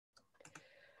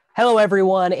Hello,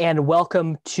 everyone, and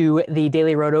welcome to the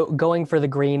Daily Roto Going for the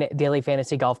Green Daily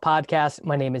Fantasy Golf Podcast.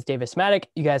 My name is Davis Maddock.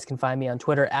 You guys can find me on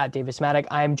Twitter at Davis Maddock.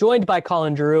 I am joined by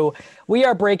Colin Drew. We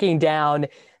are breaking down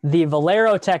the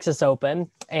Valero Texas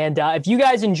Open. And if you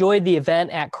guys enjoyed the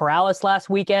event at Corrales last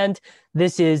weekend,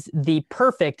 this is the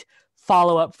perfect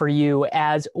follow-up for you,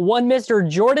 as one Mr.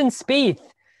 Jordan Spieth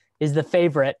is the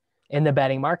favorite in the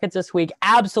betting markets this week.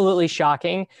 Absolutely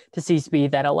shocking to see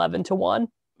Spieth at 11-1.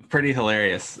 Pretty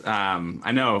hilarious.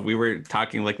 I know we were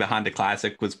talking like the Honda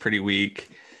Classic was pretty weak.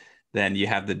 Then you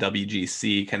have the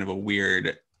WGC, kind of a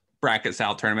weird bracket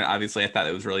style tournament. Obviously, I thought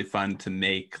it was really fun to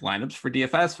make lineups for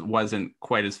DFS. It wasn't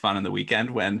quite as fun on the weekend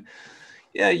when,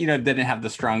 didn't have the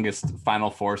strongest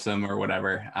final foursome or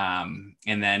whatever. And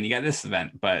then you got this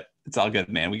event, but it's all good,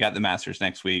 man. We got the Masters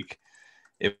next week.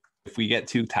 If we get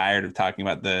too tired of talking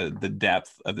about the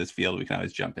depth of this field, we can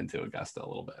always jump into Augusta a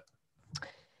little bit.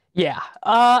 Yeah.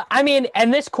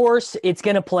 And this course, it's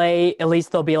going to play, at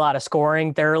least there'll be a lot of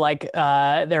scoring.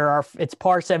 It's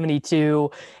par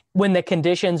 72. When the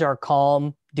conditions are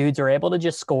calm, dudes are able to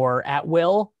just score at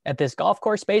will at this golf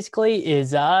course, basically,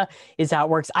 is how it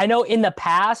works. I know in the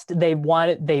past they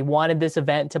wanted this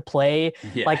event to play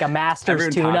like a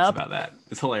Masters tune-up. About that.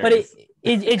 It's hilarious. But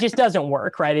it just doesn't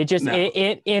work, right? It just,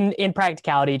 in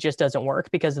practicality, it just doesn't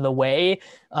work because of the way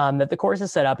that the course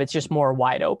is set up. It's just more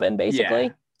wide open, basically.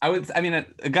 Yeah.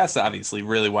 Augusta obviously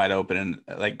really wide open and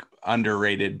like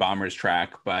underrated bombers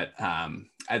track, but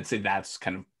I'd say that's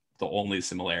kind of the only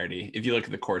similarity. If you look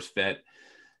at the course fit,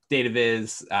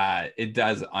 DataViz, it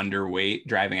does underweight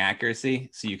driving accuracy,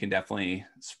 so you can definitely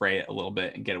spray it a little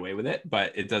bit and get away with it,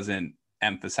 but it doesn't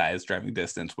emphasize driving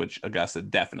distance, which Augusta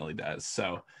definitely does.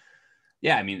 So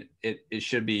yeah, I mean, it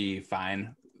should be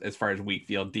fine. As far as weak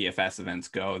field DFS events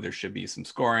go, there should be some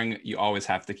scoring. You always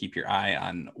have to keep your eye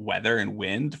on weather and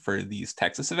wind for these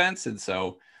Texas events. And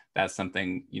so that's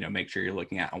something, make sure you're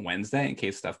looking at on Wednesday in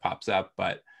case stuff pops up.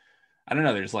 But I don't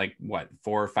know, there's like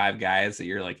 4 or 5 guys that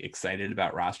you're like excited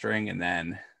about rostering. And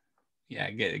then,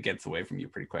 it gets away from you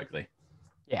pretty quickly.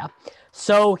 Yeah.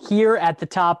 So here at the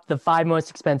top, the 5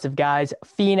 most expensive guys: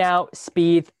 Finau,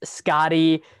 Spieth,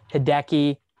 Scotty,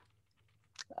 Hideki.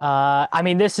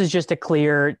 This is just a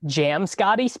clear jam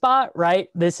Scotty spot, right?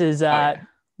 This is and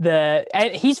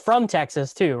he's from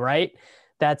Texas too, right?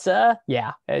 That's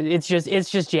it's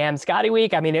just jam Scotty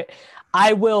week.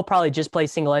 I will probably just play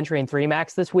single entry in 3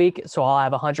 max this week, so I'll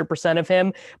have 100% of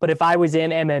him. But if I was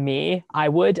in MME, I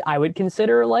would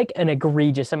consider like an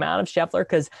egregious amount of Scheffler,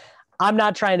 because I'm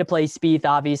not trying to play Spieth,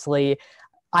 obviously.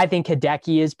 I think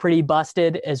Hideki is pretty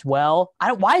busted as well.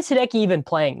 Why is Hideki even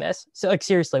playing this? So, like,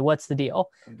 seriously, what's the deal?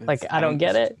 I don't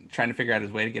get it. Trying to figure out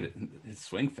his way to get his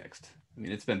swing fixed.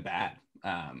 It's been bad.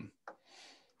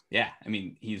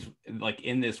 He's like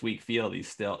in this weak field. He's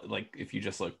still like, if you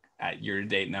just look at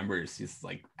year-to-date numbers, he's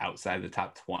like outside the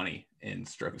top 20 in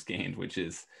strokes gained, which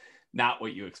is not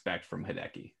what you expect from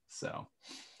Hideki. So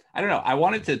I don't know. I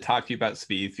wanted to talk to you about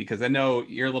Spieth because I know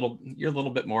you're a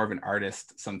little bit more of an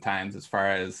artist sometimes as far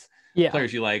as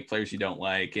players you like, players you don't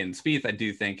like. And Spieth, I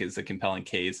do think, is a compelling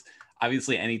case.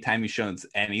 Obviously, anytime he's shown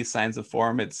any signs of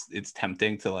form, it's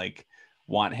tempting to like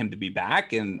want him to be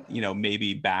back. And,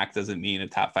 maybe back doesn't mean a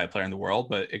top 5 player in the world,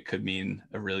 but it could mean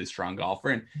a really strong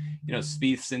golfer. And,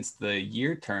 Spieth, since the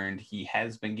year turned, he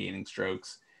has been gaining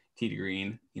strokes tee to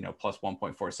green, plus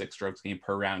 1.46 strokes gained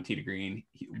per round tee to green.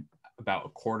 About a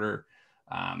quarter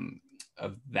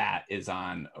of that is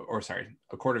on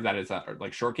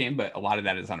like short game, but a lot of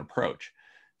that is on approach.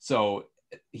 So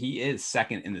he is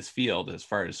second in this field as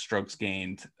far as strokes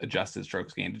gained, adjusted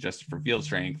for field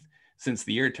strength since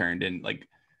the year turned. And like,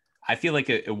 I feel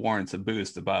like it warrants a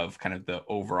boost above kind of the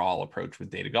overall approach with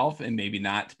Data Golf, and maybe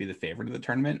not to be the favorite of the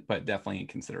tournament, but definitely in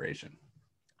consideration.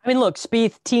 Look,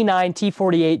 Spieth, T9,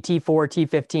 T48, T4,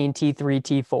 T15,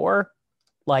 T3, T4.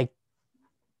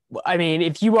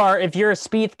 If you're a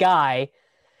Spieth guy,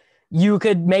 you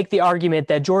could make the argument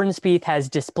that Jordan Spieth has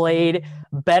displayed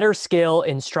better skill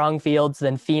in strong fields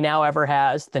than Finau ever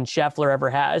has, than Scheffler ever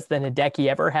has, than Hideki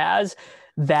ever has,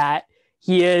 that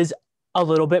he is a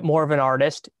little bit more of an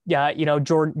artist.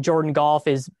 Jordan Golf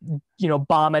is,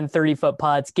 bombing 30-foot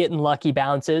putts, getting lucky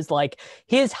bounces. Like,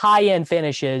 his high-end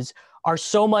finishes are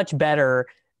so much better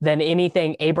than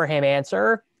anything Abraham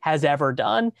Ancer has ever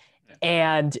done.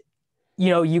 And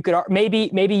you could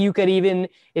maybe you could even,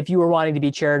 if you were wanting to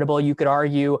be charitable, you could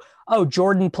argue, oh,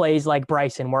 Jordan plays like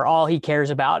Bryson, where all he cares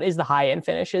about is the high end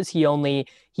finishes. He only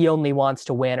wants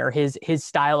to win, or his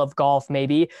style of golf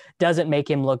maybe doesn't make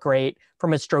him look great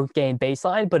from a stroke gain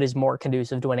baseline, but is more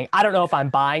conducive to winning. I don't know if I'm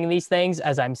buying these things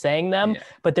as I'm saying them,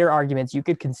 but they're arguments you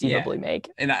could conceivably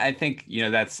make. And I think,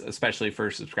 that's especially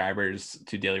for subscribers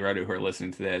to Daily Roto who are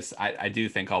listening to this. I do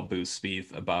think I'll boost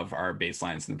Spieth above our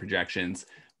baselines and the projections.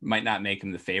 Might not make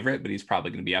him the favorite, but he's probably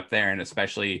going to be up there. And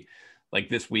especially like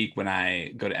this week when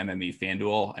I go to MME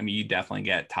FanDuel, I mean, you definitely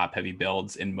get top heavy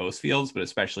builds in most fields, but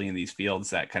especially in these fields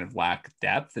that kind of lack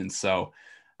depth. And so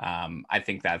I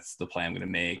think that's the play I'm going to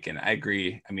make. And I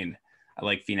agree. I mean, I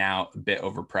like Finau, a bit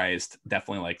overpriced,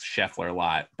 definitely like Scheffler a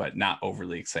lot, but not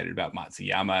overly excited about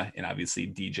Matsuyama. And obviously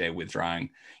DJ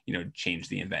withdrawing, changed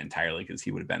the event entirely, because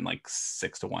he would have been like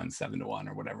 6-1, 7-1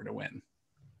 or whatever to win.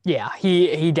 Yeah,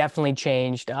 he definitely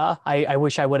changed. I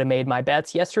wish I would have made my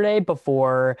bets yesterday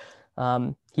before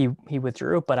he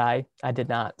withdrew, but I did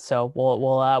not. So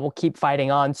we'll keep fighting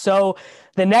on. So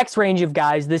the next range of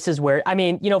guys, this is where, I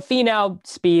mean, Finau,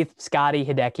 Spieth, Scotty,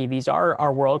 Hideki, these are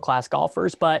our world-class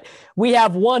golfers, but we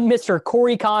have one Mr.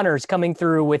 Corey Connors coming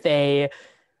through with a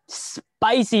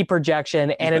spicy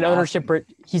projection and an ownership. Awesome.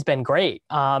 He's been great.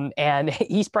 And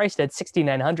he's priced at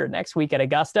 6,900 next week at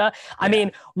Augusta. I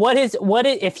mean, what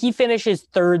if he finishes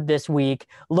third this week,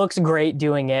 looks great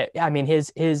doing it. I mean,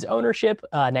 his ownership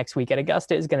next week at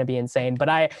Augusta is going to be insane. But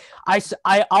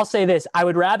I'll say this, I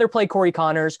would rather play Corey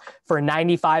Connors for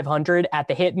 9,500 at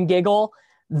the Hit and Giggle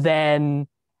than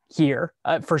here,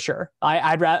 for sure.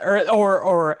 I'd rather,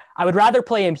 or I would rather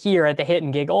play him here at the Hit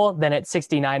and Giggle than at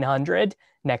 6,900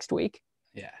 next week.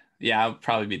 Yeah, I'll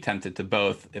probably be tempted to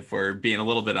both if we're being a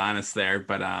little bit honest there.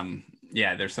 But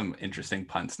there's some interesting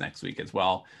punts next week as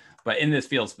well. But in this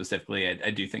field specifically, I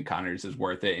do think Connors is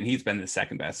worth it. And he's been the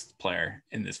second best player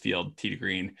in this field, tee to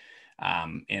green.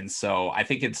 And so I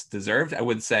think it's deserved. I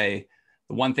would say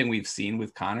the one thing we've seen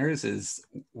with Connors is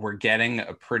we're getting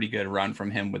a pretty good run from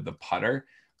him with the putter,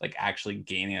 like actually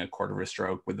gaining a quarter of a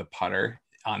stroke with the putter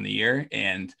on the year.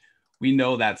 And we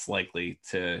know that's likely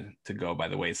to go by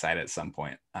the wayside at some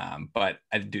point. But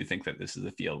I do think that this is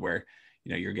a field where,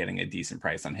 you're getting a decent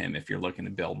price on him if you're looking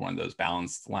to build one of those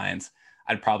balanced lines.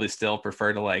 I'd probably still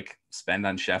prefer to like spend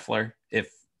on Scheffler if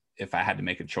I had to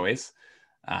make a choice.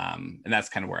 And that's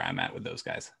kind of where I'm at with those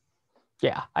guys.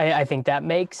 Yeah, I think that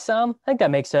makes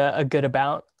a good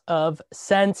amount of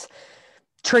sense.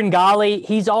 Tringali,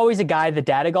 he's always a guy that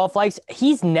Data Golf likes.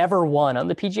 He's never won on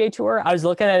the PGA Tour. I was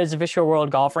looking at his official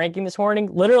world golf ranking this morning.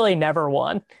 Literally never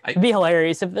won. It'd be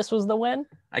hilarious if this was the win.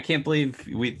 I can't believe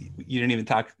you didn't even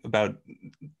talk about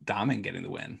Dahmen getting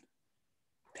the win.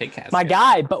 My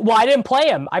guy, but I didn't play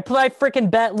him. I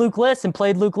freaking bet Luke List and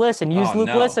played Luke List and used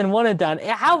Luke List and won and done.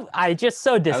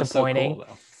 So disappointing. That was so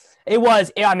cool, it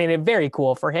was, I mean, very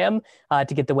cool for him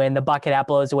to get the win. The bucket hat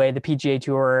blows away the PGA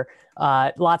Tour.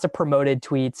 Lots of promoted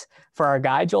tweets for our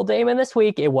guy, Joel Damon, this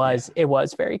week. It was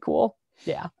very cool.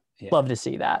 Yeah. Love to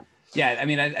see that. Yeah. I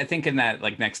mean, I think in that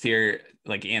like next year,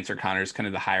 like Answer Connors, kind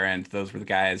of the higher end, those were the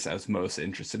guys I was most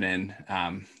interested in.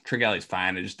 Tringali's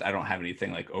fine. I don't have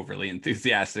anything like overly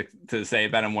enthusiastic to say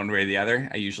about him one way or the other.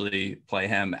 I usually play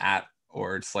him at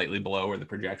or slightly below where the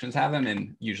projections have him.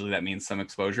 And usually that means some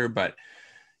exposure, but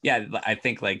yeah, I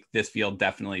think like this field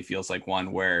definitely feels like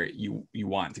one where you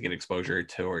want to get exposure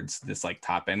towards this like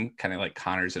top end, kind of like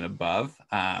Connors and above,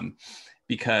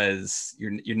 because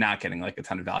you're not getting like a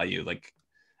ton of value like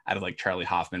out of like Charlie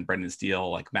Hoffman, Brendan Steele,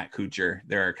 like Matt Kuchar.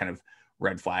 There are kind of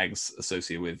red flags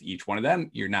associated with each one of them.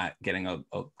 You're not getting a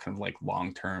kind of like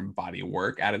long-term body of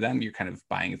work out of them. You're kind of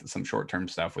buying some short-term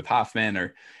stuff with Hoffman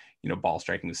or ball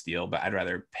striking with Steele. But I'd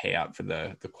rather pay out for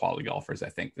the quality golfers, I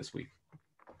think, this week.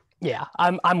 Yeah,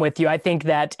 I'm with you. I think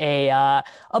that a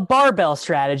barbell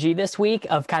strategy this week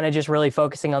of kind of just really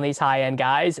focusing on these high end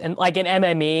guys, and like in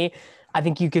MME, I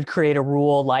think you could create a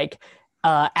rule like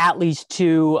at least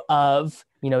two of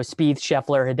Spieth,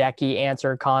 Scheffler, Hideki,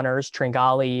 Answer, Connors,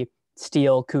 Tringali,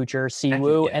 Steele, Kuchar,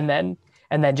 Siwoo, and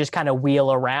then just kind of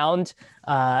wheel around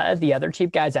the other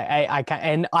cheap guys.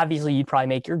 And obviously you'd probably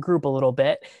make your group a little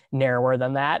bit narrower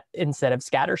than that instead of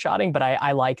scattershotting, but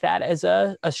I like that as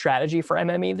a strategy for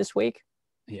MME this week.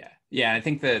 Yeah. I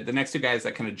think the next two guys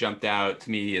that kind of jumped out to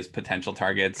me as potential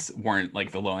targets weren't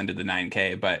like the low end of the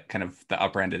 9K, but kind of the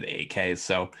upper end of the 8K.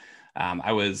 So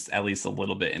I was at least a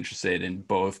little bit interested in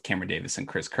both Cameron Davis and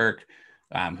Chris Kirk,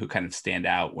 who kind of stand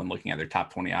out when looking at their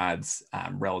top 20 odds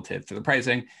relative to the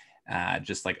pricing.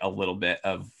 Just like a little bit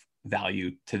of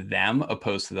value to them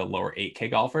opposed to the lower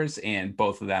 8K golfers. And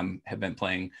both of them have been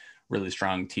playing really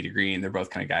strong tee to green. They're both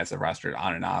kind of guys that rostered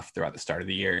on and off throughout the start of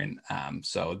the year. And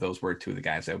so those were two of the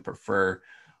guys I would prefer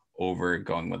over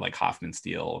going with like Hoffman,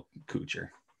 Steele, Kuchar.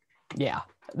 Yeah,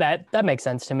 that makes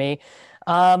sense to me.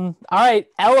 All right,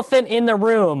 elephant in the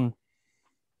room.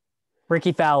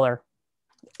 Ricky Fowler,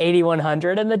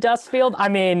 8,100 in the dust field. I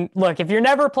mean, look, if you're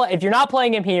not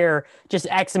playing him here, just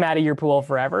X him out of your pool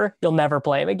forever. You'll never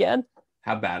play him again.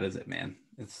 How bad is it, man?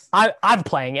 I'm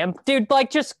playing him, dude.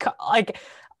 Like, just like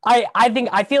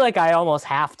I feel like I almost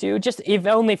have to, just if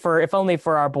only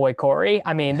for our boy Corey.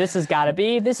 I mean, this has got to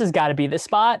be the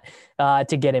spot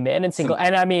to get him in and single.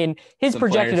 And I mean, his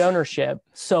projected ownership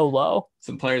so low.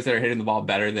 Some players that are hitting the ball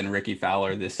better than Ricky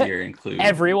Fowler this year include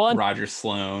everyone: Roger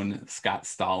Sloan, Scott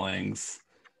Stallings,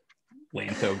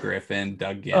 Lanto Griffin,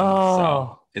 Doug Gibbs.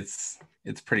 Oh. So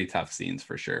it's pretty tough scenes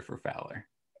for sure for Fowler.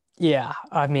 Yeah,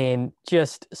 I mean,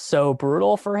 just so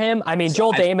brutal for him. I mean,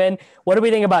 Joel Dahmen, what do we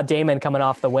think about Dahmen coming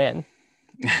off the win?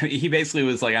 He basically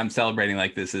was like, I'm celebrating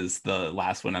like this is the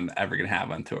last one I'm ever going to have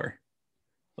on tour.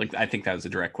 Like, I think that was a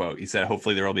direct quote. He said,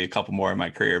 hopefully there will be a couple more in my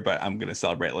career, but I'm going to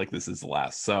celebrate like this is the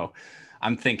last. So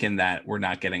I'm thinking that we're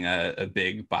not getting a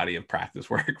big body of practice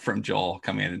work from Joel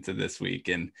coming into this week.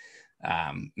 And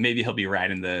maybe he'll be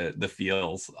riding the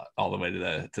fields all the way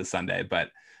to Sunday.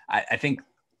 But I think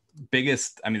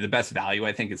the best value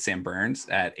I think is Sam Burns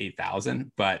at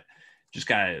 8,000, but just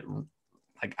gotta,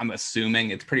 like, I'm assuming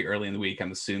it's pretty early in the week.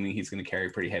 I'm assuming he's going to carry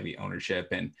pretty heavy ownership,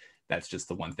 and that's just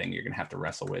the one thing you're going to have to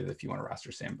wrestle with if you want to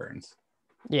roster Sam Burns.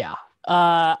 Yeah,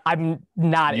 I'm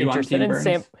not interested in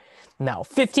Sam. No,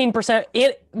 15%.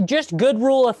 It just good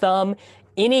rule of thumb.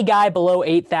 Any guy below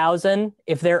 8,000,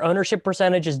 if their ownership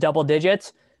percentage is double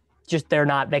digits,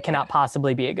 they cannot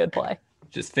possibly be a good play.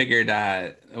 Just figured,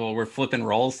 we're flipping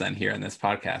roles then here in this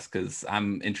podcast, because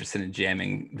I'm interested in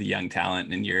jamming the young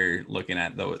talent and you're looking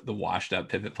at the washed up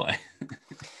pivot play.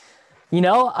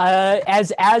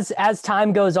 As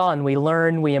time goes on, we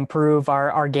learn, we improve,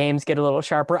 our games get a little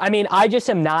sharper. I mean, I just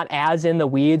am not as in the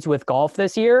weeds with golf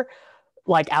this year,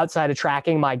 like outside of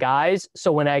tracking my guys.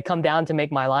 So when I come down to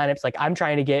make my lineups, like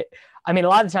a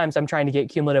lot of times I'm trying to get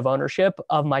cumulative ownership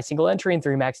of my single entry and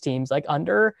 3 max teams, like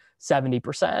under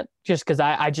 70%, just because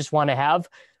I just want to have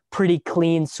pretty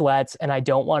clean sweats and I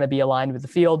don't want to be aligned with the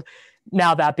field.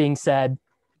 Now, that being said,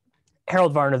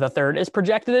 Harold Varner III is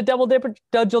projected at double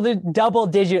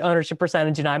digit ownership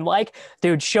percentage. And I'm like,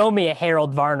 dude, show me a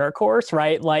Harold Varner course,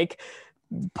 right? Like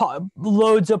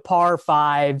loads of par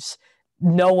fives.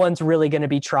 No one's really going to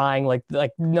be trying, like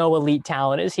no elite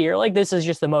talent is here. Like, this is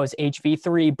just the most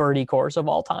HV3 birdie course of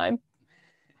all time.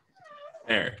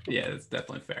 Fair. Yeah, that's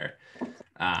definitely fair.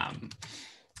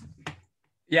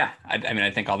 Yeah,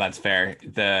 I think all that's fair.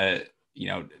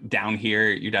 Down here,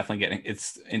 you're definitely getting,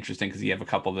 it's interesting because you have a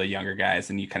couple of the younger guys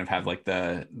and you kind of have like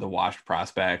the washed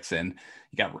prospects, and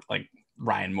you got like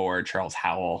Ryan Moore, Charles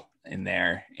Howell in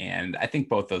there. And I think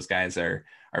both those guys are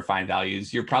fine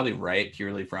values. You're probably right,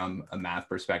 purely from a math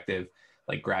perspective,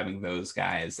 like grabbing those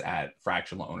guys at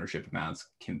fractional ownership amounts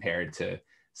compared to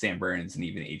Sam Burns and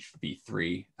even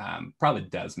HV3 probably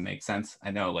does make sense.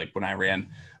 I know, like, when I ran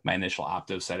my initial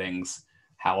opto settings,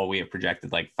 Howell, we have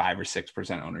projected like 5 or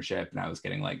 6% ownership, and I was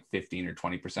getting like 15 or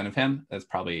 20% of him. That's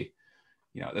probably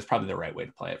the right way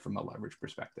to play it from a leverage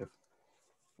perspective.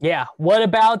 Yeah. What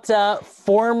about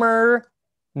former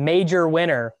major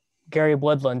winner Gary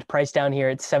Woodland, priced down here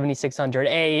at 7,600,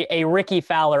 a Ricky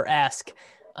Fowler-esque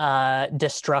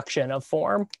destruction of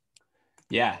form?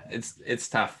 Yeah, it's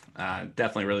tough.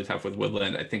 Definitely really tough with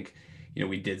Woodland. I think,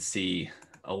 we did see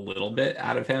a little bit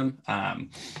out of him.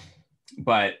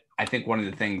 But I think one of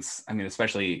the things,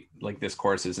 especially like this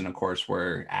course isn't a course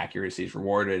where accuracy is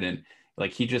rewarded, and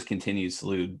like he just continues to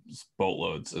lose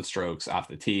boatloads of strokes off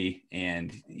the tee,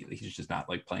 and he's just not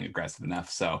like playing aggressive enough.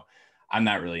 So I'm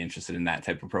not really interested in that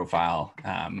type of profile.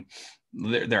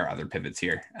 There are other pivots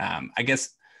here. I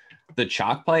guess the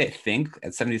chalk play, I think,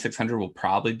 at 7,600 will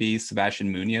probably be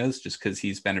Sebastian Munoz, just because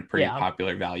he's been a pretty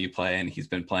popular value play and he's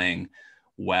been playing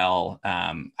well.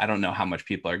 I don't know how much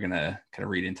people are going to kind of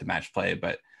read into match play,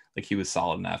 but like he was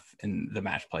solid enough in the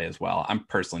match play as well. I'm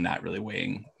personally not really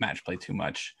weighing match play too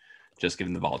much, just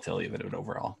given the volatility of it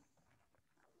overall.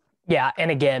 Yeah.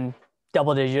 And again,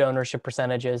 double-digit ownership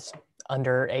percentages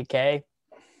under 8K.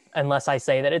 Unless I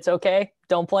say that it's okay,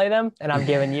 don't play them. And I'm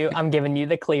giving you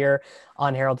the clear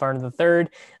on Harold Varner III.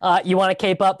 You want to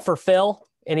cape up for Phil?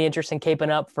 Any interest in caping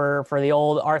up for the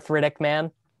old arthritic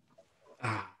man?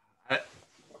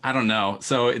 I don't know.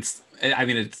 So it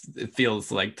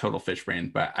feels like total fish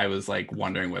brain, but I was like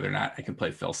wondering whether or not I can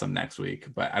play Phil some next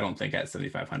week, but I don't think at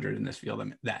 7,500 in this field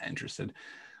I'm that interested.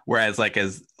 Whereas like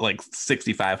as like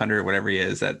 6,500, whatever he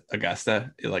is at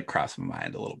Augusta, it like crossed my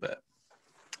mind a little bit.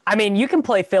 I mean, you can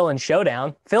play Phil in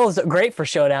Showdown. Phil's great for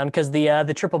Showdown because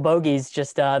the triple bogeys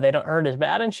just they don't hurt as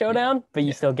bad in Showdown, but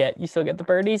you still get the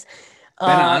birdies. Ben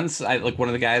Ons, I like one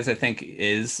of the guys I think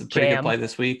is a pretty good play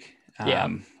this week. Yeah.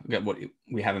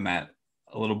 We have him at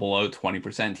a little below 20%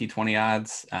 T20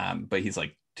 odds, but he's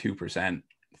like 2%,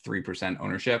 3%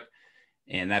 ownership,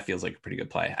 and that feels like a pretty good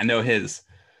play. I know his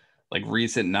like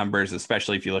recent numbers,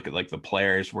 especially if you look at like the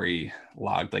players where he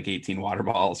logged like 18 water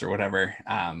balls or whatever,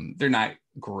 they're not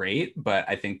great, but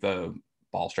I think the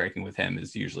ball striking with him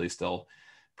is usually still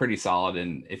pretty solid.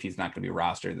 And if he's not going to be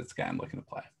rostered, that's the guy I'm looking to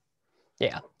play.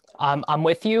 Yeah, I'm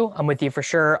with you. I'm with you for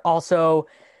sure. Also,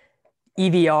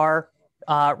 EVR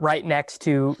right next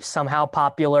to somehow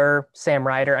popular Sam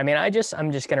Ryder. I mean, I'm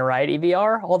just gonna ride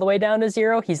EVR all the way down to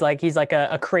zero. He's like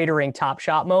a cratering Top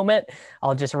Shot moment.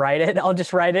 I'll just ride it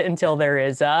until there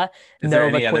is no there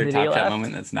any other liquidity Top left. Shot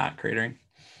moment that's not cratering?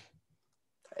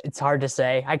 It's hard to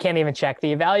say. I can't even check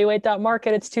the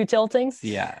evaluate.market. It's too tilting.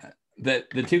 Yeah,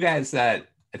 the two guys that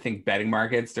I think betting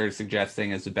markets are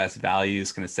suggesting as the best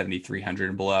values, kind of 7,300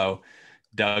 and below,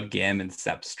 Doug Gim and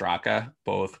Sepp Straka,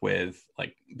 both with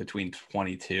like between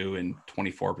 22 and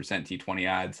 24%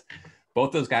 T20 odds.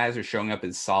 Both those guys are showing up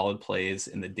as solid plays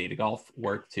in the data golf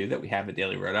work too that we have at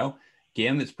Daily Roto.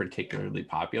 Gim is particularly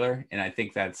popular, and I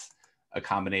think that's a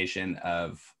combination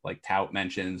of like tout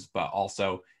mentions, but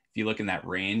also if you look in that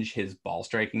range, his ball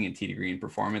striking and tee to green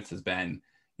performance has been,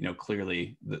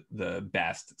 clearly the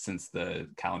best since the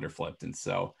calendar flipped. And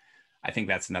so I think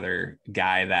that's another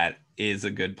guy that is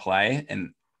a good play,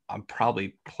 and I'll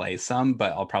probably play some,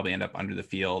 but I'll probably end up under the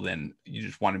field. And you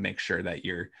just want to make sure that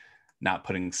you're not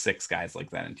putting 6 guys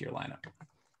like that into your lineup.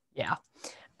 Yeah.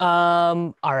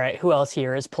 All right. Who else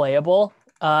here is playable?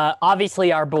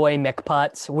 Obviously our boy Mick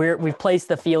Putz. We've placed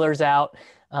the feelers out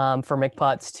for Mick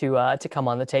Putz to come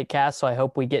on the Take Cast. So I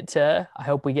hope we get to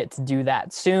do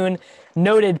that soon.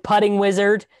 Noted putting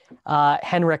wizard,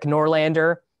 Henrik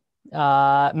Norlander,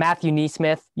 Matthew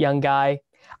Neesmith, young guy.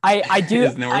 I do.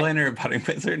 Is Norlander a putting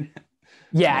wizard?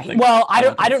 Yeah.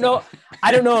 I don't know.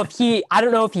 I don't know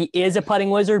if he is a putting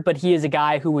wizard, but he is a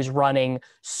guy who was running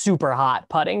super hot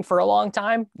putting for a long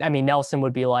time. I mean, Nelson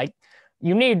would be like,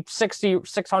 you need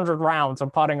 600 rounds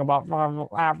of putting about,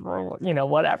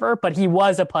 whatever. But he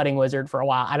was a putting wizard for a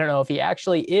while. I don't know if he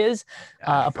actually is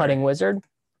a putting wizard.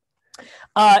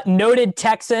 Noted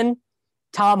Texan,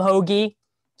 Tom Hoagie,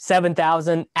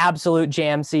 7,000, absolute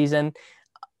jam season.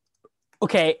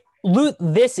 Okay, Luke,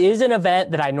 this is an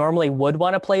event that I normally would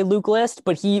want to play Luke List,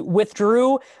 but he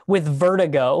withdrew with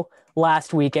vertigo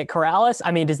last week at Corrales.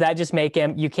 I mean, does that just make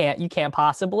him, you can't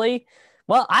possibly?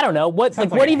 Well, I don't know. What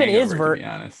even is vertigo?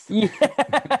 To be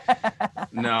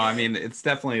honest. No, I mean, it's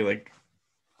definitely like,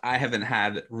 I haven't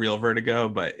had real vertigo,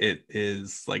 but it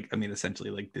is like, I mean,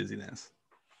 essentially like dizziness.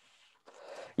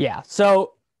 Yeah.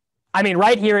 So, I mean,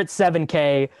 right here at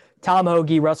 7K, Tom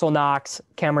Hoagie, Russell Knox,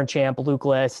 Cameron Champ, Luke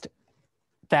List.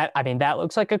 That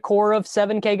looks like a core of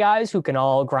 7K guys who can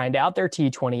all grind out their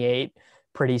T28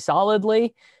 pretty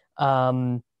solidly.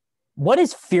 What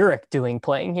is Furyk doing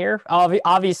playing here?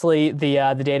 Obviously,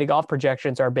 the data golf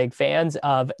projections are big fans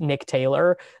of Nick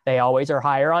Taylor. They always are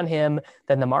higher on him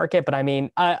than the market. But I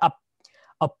mean, a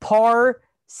par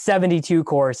 72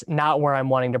 course, not where I'm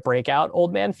wanting to break out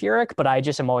old man Furyk, but I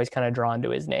just am always kind of drawn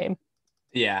to his name.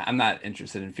 Yeah, I'm not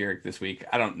interested in Furyk this week.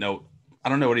 I don't know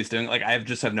what he's doing. Like, I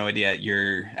just have no idea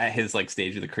you're at his like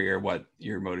stage of the career, what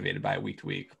you're motivated by week to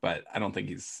week, but I don't think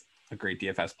he's a great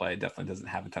DFS play. Definitely doesn't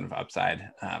have a ton of upside.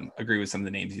 Agree with some of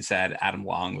the names you said. Adam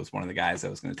Long was one of the guys I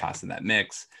was going to toss in that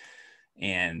mix.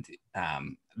 And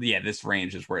this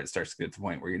range is where it starts to get to the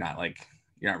point where you're not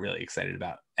really excited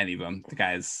about any of them. The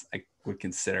guys I would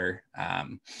consider, I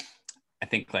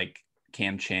think like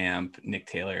Cam Champ, Nick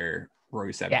Taylor,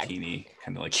 Rory Sabatini,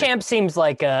 kind of like Champ seems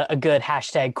like a good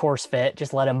hashtag course fit.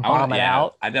 Just let him bomb it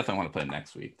out. I definitely want to play him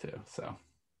next week too. So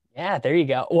yeah, there you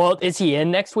go. Well, is he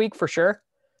in next week for sure?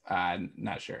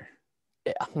 Not sure.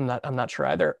 Yeah, I'm not sure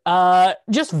either.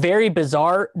 Just very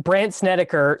bizarre. Brandt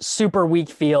Snedeker, super weak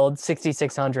field,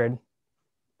 6,600.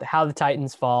 How the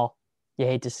Titans fall. You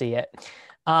hate to see it.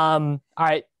 All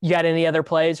right. You got any other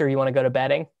plays or you want to go to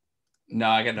betting? No,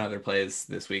 I got no other plays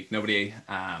this week. Nobody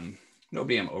I'm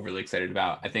overly excited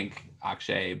about. I think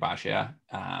Akshay Bhatia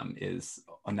is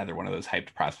another one of those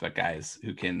hyped prospect guys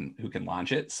who can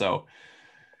launch it. So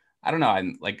I don't know.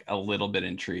 I'm like a little bit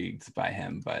intrigued by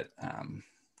him, but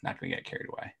not going to get carried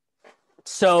away.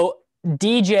 So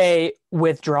DJ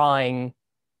withdrawing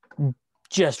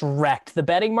just wrecked the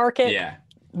betting market. Yeah.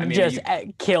 I mean, just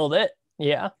killed it.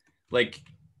 Yeah. Like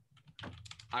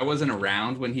I wasn't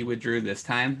around when he withdrew this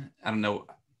time. I don't know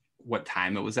what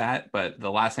time it was at, but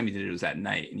the last time he did it was at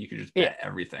night, and you could just bet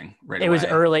everything right away.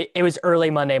 It was early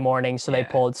Monday morning, so they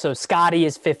pulled. So Scotty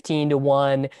is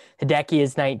 15-1, Hideki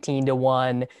is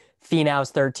 19-1,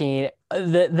 Finau's 13.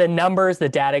 The numbers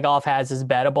that Data Golf has as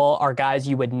bettable are guys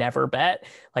you would never bet,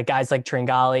 like guys like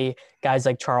Tringali, guys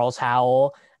like Charles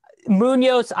Howell.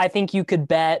 Munoz, I think you could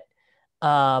bet.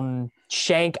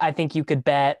 Shank, I think you could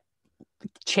bet.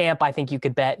 Champ, I think you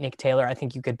could bet. Nick Taylor, I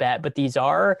think you could bet. But these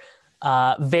are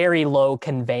very low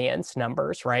conveyance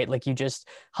numbers, right? Like you just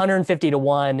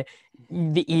 150-1.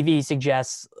 The EV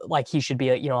suggests like he should be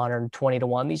at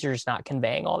 120-1. These are just not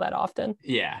conveying all that often.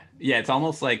 Yeah. It's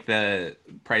almost like the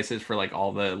prices for like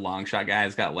all the long shot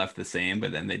guys got left the same,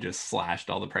 but then they just slashed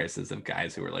all the prices of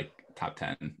guys who were like top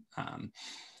 10.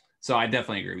 So I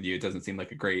definitely agree with you. It doesn't seem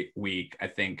like a great week. I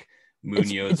think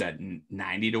Munoz at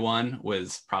 90-1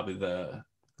 was probably the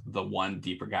one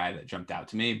deeper guy that jumped out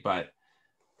to me, but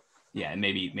yeah, and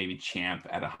maybe Champ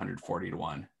at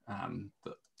 140-1.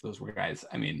 Those were guys.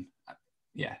 I mean,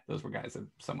 yeah, those were guys I'm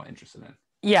somewhat interested in.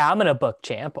 Yeah, I'm gonna book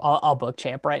Champ. I'll book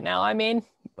Champ right now. I mean,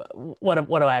 what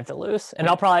do I have to lose? And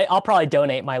I'll probably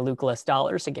donate my Luke-less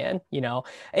dollars again.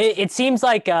 It seems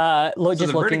like so the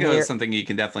vertigo is something you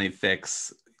can definitely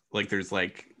fix. Like there's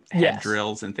like head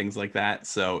drills and things like that.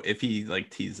 So if he like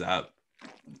tees up,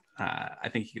 I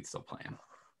think he could still play him.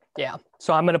 Yeah.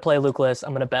 So I'm going to play Luke-less.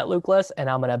 I'm going to bet Luke-less, and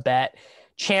I'm going to bet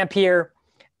Champ here.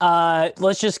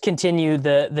 Let's just continue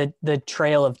the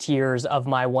trail of tears of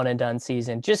my one and done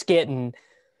season. Just getting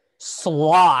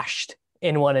sloshed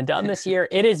in one and done this year.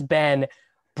 It has been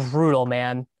brutal,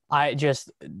 man. I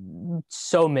just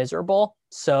so miserable.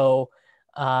 So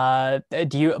do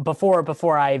you,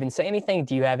 before I even say anything,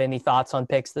 do you have any thoughts on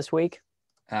picks this week?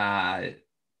 Scheffler.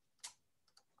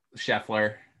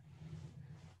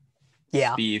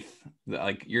 Yeah. Spieth,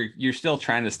 like you're still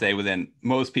trying to stay within,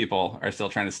 most people are still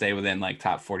trying to stay within like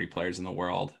top 40 players in the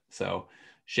world. So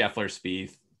Scheffler,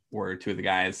 Spieth were two of the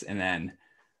guys. And then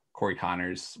Corey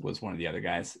Connors was one of the other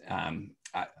guys. I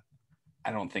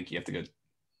don't think you have to go,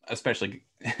 especially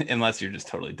unless you're just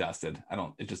totally dusted.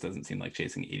 It just doesn't seem like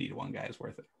chasing 80-1 guy is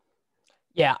worth it.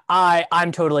 Yeah,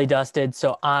 I'm totally dusted.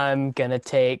 So I'm going to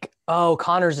take,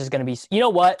 Connors is going to be, you know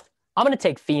what? I'm going to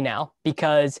take Finau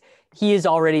because he has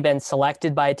already been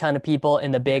selected by a ton of people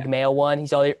in the big male one.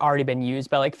 He's already been used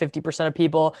by like 50% of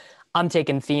people. I'm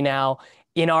taking Finau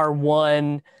in our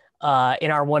one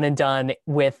and done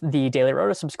with the Daily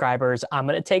Roto subscribers. I'm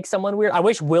going to take someone weird. I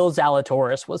wish Will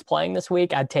Zalatoris was playing this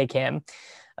week. I'd take him.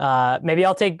 Maybe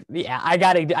I'll take, I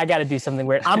gotta do something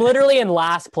weird. I'm literally in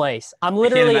last place. I'm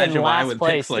literally in last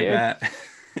place, dude. Like that.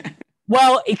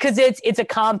 Well, because it's a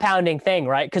compounding thing,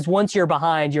 right? Because once you're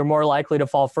behind, you're more likely to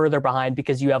fall further behind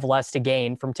because you have less to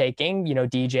gain from taking,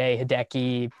 DJ,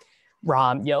 Hideki,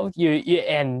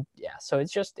 Rahm, so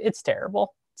it's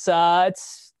terrible.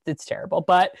 It's terrible,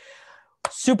 but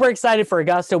super excited for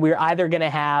Augusta. We're either going to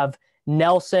have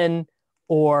Nelson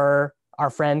or our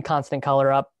friend Constant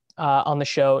Color Up on the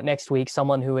show next week,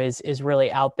 someone who is really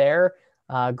out there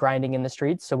grinding in the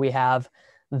streets. So we have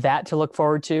that to look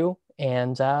forward to.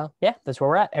 And that's where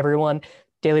we're at. Everyone,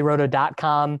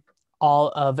 dailyroto.com, all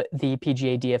of the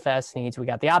PGA DFS needs. We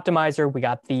got the optimizer, we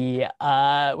got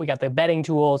the betting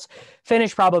tools,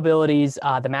 finish probabilities,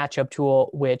 the matchup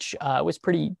tool, which was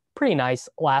pretty nice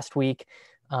last week.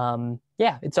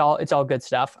 It's all good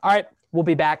stuff. All right, we'll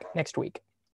be back next week.